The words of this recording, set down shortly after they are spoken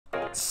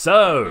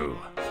So,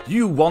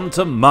 you want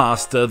to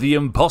master the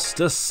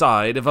imposter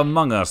side of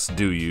Among Us,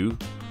 do you?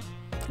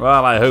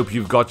 Well, I hope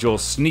you've got your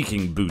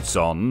sneaking boots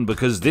on,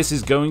 because this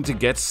is going to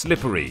get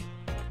slippery.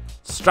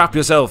 Strap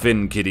yourself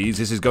in, kiddies,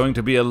 this is going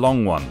to be a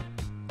long one.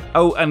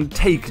 Oh, and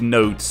take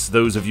notes,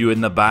 those of you in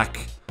the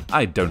back.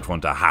 I don't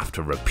want to have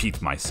to repeat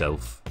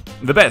myself.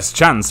 The best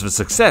chance for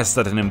success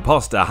that an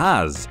imposter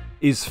has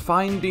is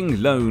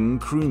finding lone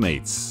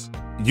crewmates.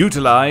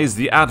 Utilize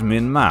the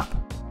admin map.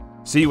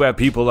 See where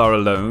people are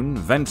alone,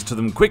 vent to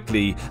them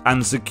quickly,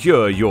 and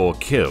secure your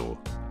kill.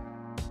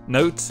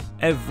 Note,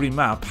 every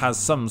map has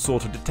some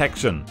sort of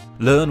detection.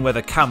 Learn where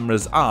the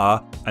cameras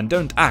are, and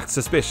don't act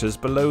suspicious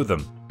below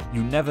them.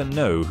 You never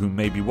know who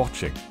may be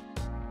watching.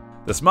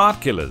 The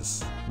smart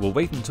killers will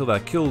wait until their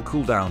kill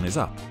cooldown is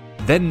up,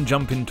 then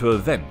jump into a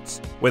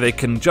vent, where they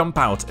can jump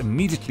out,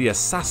 immediately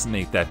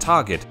assassinate their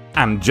target,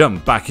 and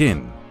jump back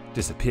in,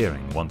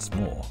 disappearing once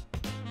more.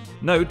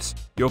 Note,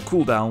 your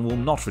cooldown will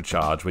not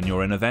recharge when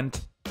you're in a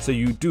vent, so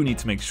you do need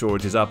to make sure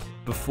it is up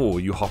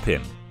before you hop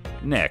in.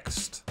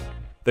 Next,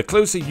 the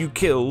closer you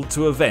kill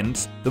to a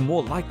vent, the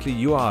more likely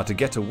you are to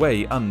get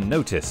away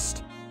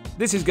unnoticed.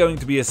 This is going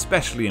to be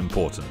especially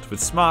important with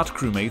smart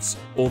crewmates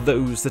or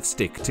those that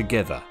stick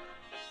together.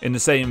 In the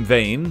same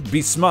vein,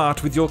 be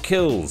smart with your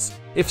kills.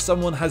 If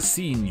someone has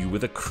seen you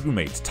with a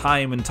crewmate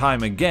time and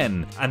time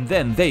again, and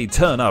then they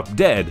turn up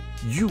dead,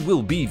 you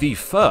will be the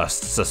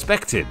first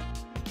suspected.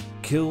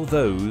 Kill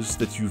those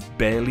that you've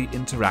barely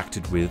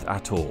interacted with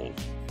at all.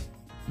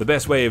 The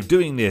best way of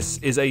doing this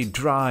is a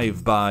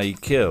drive-by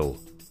kill.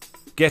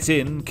 Get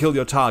in, kill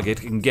your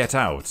target, and get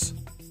out.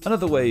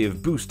 Another way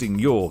of boosting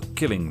your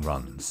killing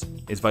runs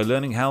is by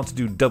learning how to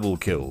do double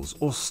kills,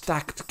 or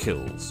stacked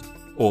kills,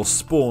 or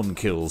spawn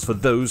kills for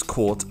those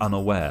caught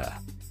unaware.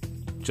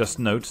 Just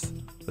note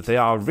that they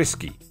are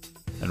risky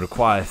and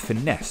require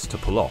finesse to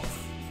pull off.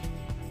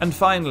 And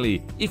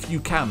finally, if you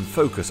can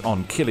focus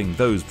on killing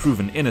those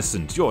proven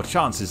innocent, your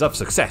chances of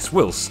success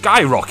will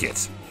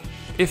skyrocket!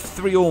 If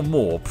 3 or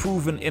more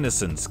proven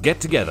innocents get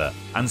together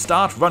and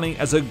start running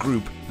as a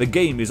group, the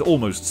game is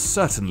almost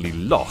certainly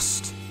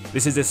lost.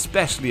 This is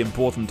especially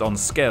important on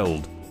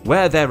Skeld,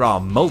 where there are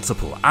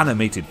multiple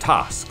animated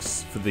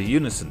tasks for the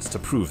innocents to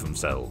prove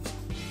themselves.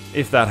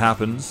 If that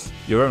happens,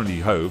 your only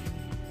hope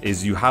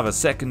is you have a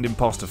second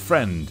imposter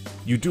friend,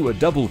 you do a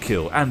double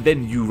kill, and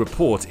then you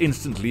report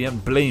instantly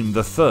and blame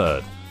the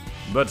third.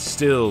 But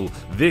still,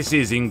 this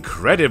is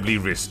incredibly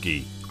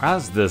risky,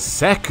 as the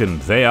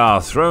second they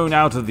are thrown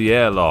out of the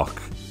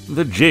airlock,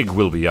 the jig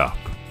will be up.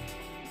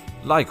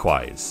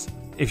 Likewise,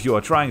 if you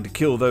are trying to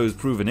kill those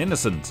proven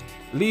innocent,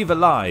 leave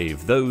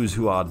alive those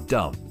who are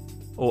dumb,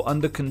 or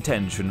under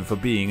contention for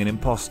being an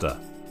imposter.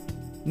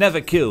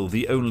 Never kill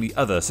the only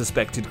other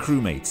suspected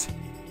crewmate.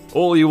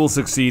 All you will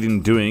succeed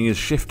in doing is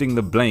shifting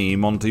the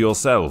blame onto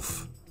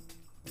yourself.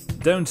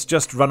 Don't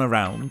just run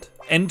around.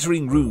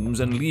 Entering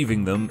rooms and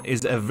leaving them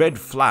is a red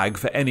flag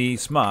for any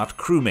smart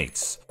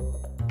crewmates.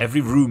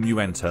 Every room you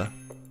enter,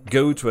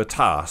 go to a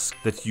task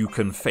that you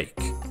can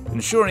fake,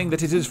 ensuring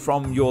that it is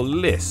from your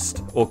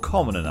list or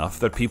common enough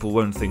that people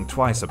won't think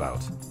twice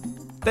about.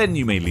 Then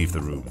you may leave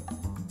the room,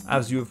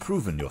 as you have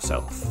proven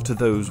yourself to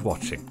those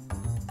watching.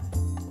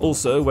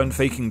 Also, when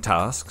faking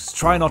tasks,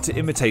 try not to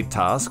imitate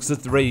tasks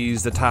that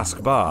raise the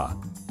taskbar.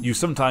 You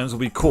sometimes will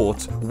be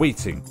caught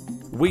waiting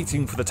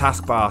for the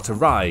taskbar to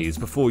rise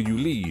before you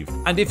leave.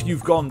 And if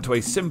you've gone to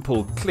a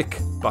simple click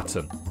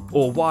button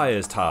or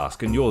wires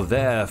task and you're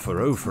there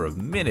for over a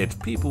minute,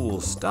 people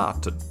will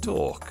start to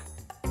talk.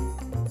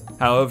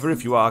 However,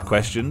 if you are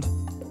questioned,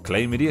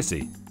 claim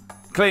idiocy.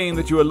 Claim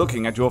that you were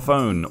looking at your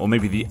phone, or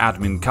maybe the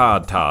admin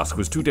card task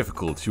was too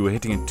difficult, you were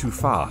hitting it too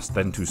fast,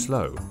 then too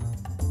slow.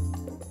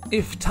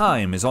 If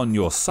time is on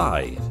your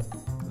side,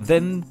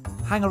 then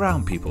hang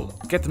around people,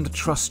 get them to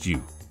trust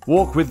you.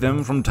 Walk with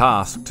them from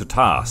task to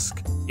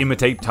task.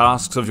 Imitate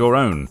tasks of your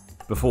own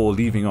before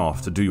leaving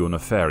off to do your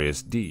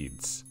nefarious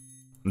deeds.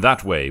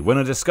 That way, when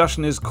a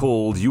discussion is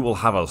called, you will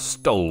have a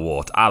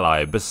stalwart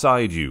ally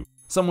beside you,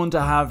 someone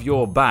to have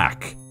your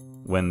back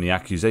when the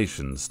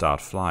accusations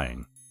start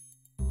flying.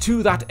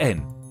 To that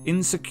end,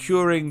 in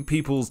securing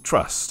people's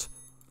trust,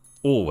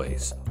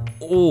 always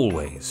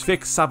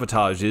fix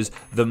sabotages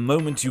the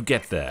moment you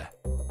get there.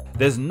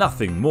 There's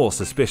nothing more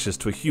suspicious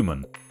to a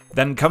human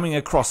than coming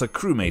across a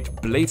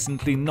crewmate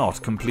blatantly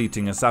not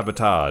completing a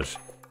sabotage.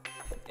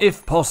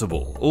 If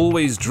possible,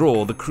 always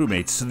draw the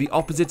crewmates to the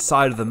opposite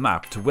side of the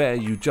map to where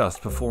you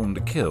just performed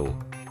a kill.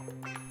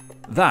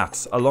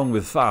 That, along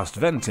with fast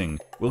venting,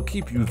 will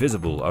keep you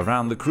visible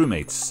around the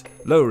crewmates,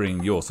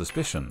 lowering your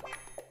suspicion.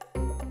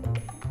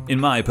 In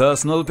my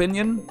personal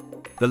opinion,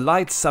 the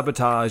light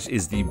sabotage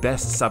is the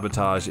best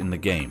sabotage in the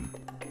game.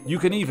 You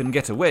can even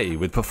get away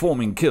with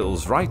performing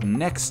kills right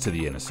next to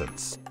the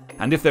innocents.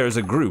 And if there is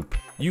a group,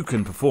 you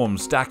can perform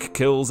stack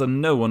kills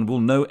and no one will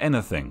know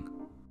anything.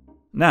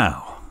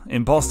 Now,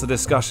 imposter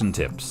discussion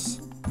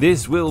tips.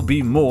 This will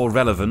be more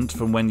relevant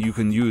from when you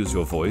can use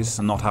your voice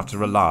and not have to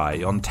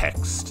rely on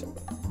text.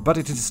 But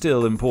it is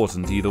still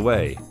important either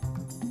way.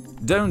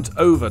 Don't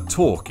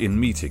over-talk in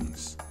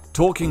meetings.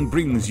 Talking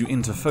brings you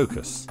into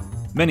focus.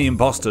 Many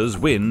imposters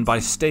win by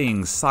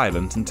staying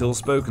silent until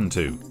spoken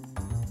to.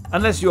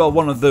 Unless you are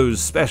one of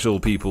those special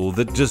people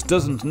that just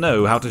doesn't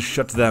know how to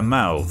shut their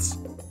mouths.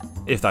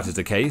 If that is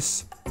the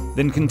case,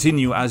 then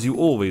continue as you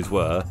always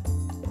were,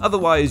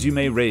 otherwise you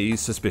may raise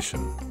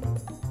suspicion.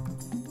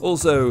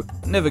 Also,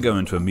 never go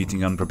into a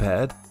meeting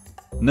unprepared.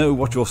 Know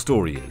what your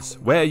story is,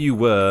 where you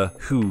were,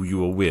 who you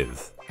were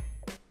with.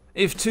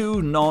 If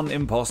two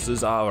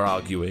non-imposters are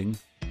arguing,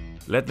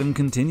 let them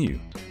continue.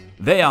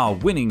 They are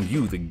winning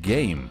you the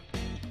game.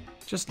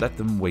 Just let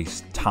them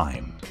waste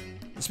time.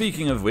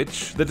 Speaking of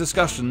which, the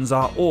discussions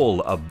are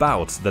all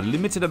about the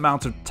limited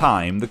amount of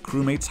time the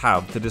crewmates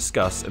have to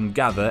discuss and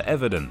gather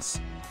evidence.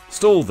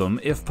 Stall them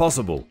if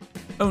possible.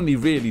 Only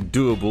really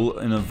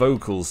doable in a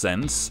vocal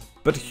sense,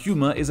 but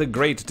humor is a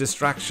great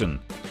distraction.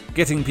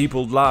 Getting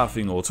people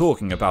laughing or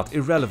talking about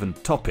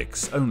irrelevant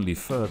topics only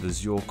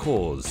furthers your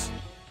cause.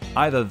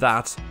 Either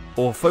that,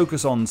 or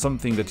focus on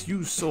something that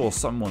you saw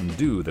someone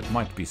do that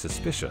might be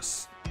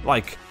suspicious,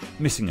 like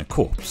missing a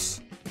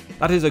corpse.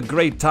 That is a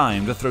great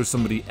time to throw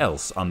somebody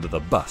else under the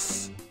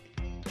bus.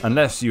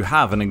 Unless you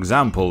have an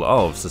example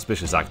of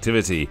suspicious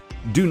activity,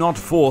 do not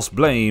force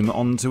blame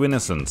onto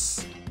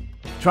innocence.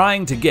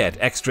 Trying to get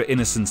extra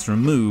innocence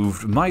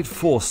removed might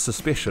force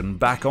suspicion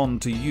back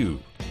onto you.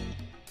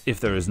 If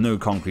there is no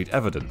concrete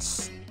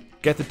evidence,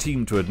 get the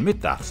team to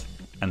admit that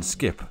and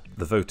skip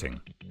the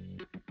voting.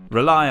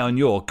 Rely on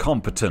your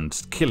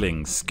competent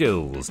killing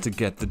skills to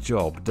get the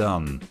job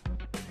done.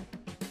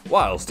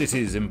 Whilst it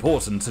is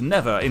important to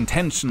never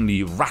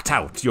intentionally rat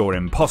out your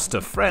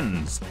imposter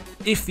friends,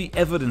 if the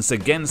evidence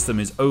against them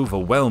is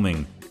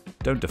overwhelming,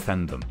 don't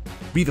defend them.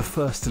 Be the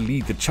first to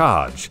lead the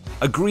charge.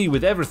 Agree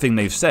with everything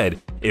they've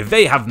said. If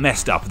they have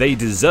messed up, they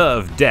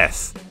deserve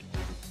death.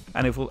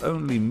 And it will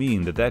only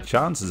mean that their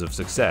chances of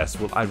success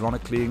will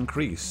ironically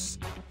increase,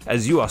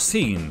 as you are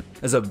seen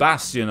as a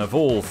bastion of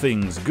all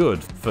things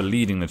good for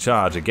leading the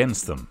charge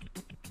against them.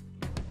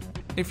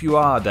 If you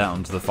are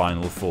down to the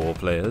final 4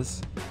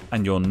 players,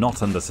 and you're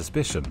not under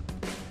suspicion,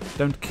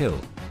 don't kill.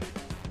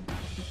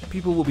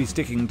 People will be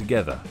sticking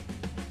together.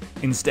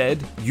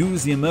 Instead,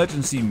 use the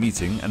emergency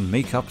meeting and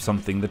make up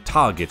something that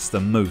targets the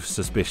most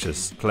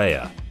suspicious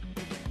player.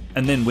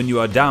 And then when you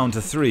are down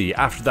to 3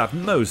 after that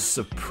most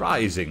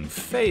surprising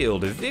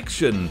failed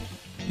eviction,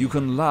 you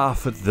can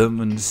laugh at them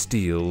and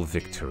steal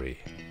victory.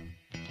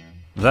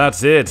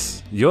 That's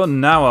it. You're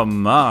now a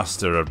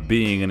master at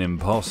being an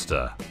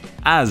imposter.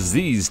 As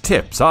these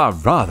tips are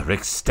rather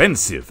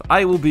extensive,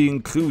 I will be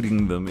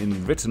including them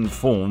in written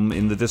form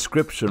in the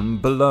description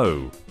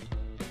below.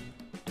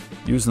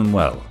 Use them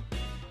well.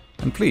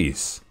 And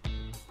please,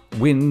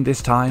 win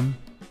this time.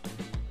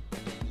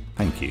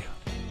 Thank you.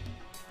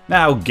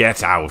 Now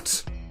get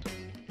out!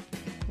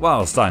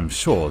 Whilst I'm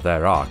sure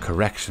there are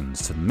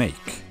corrections to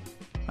make,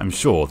 I'm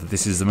sure that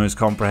this is the most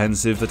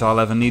comprehensive that I'll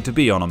ever need to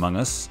be on Among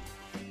Us.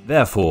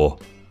 Therefore,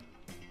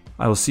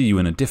 I will see you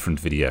in a different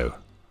video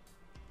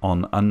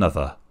on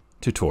another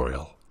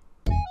tutorial.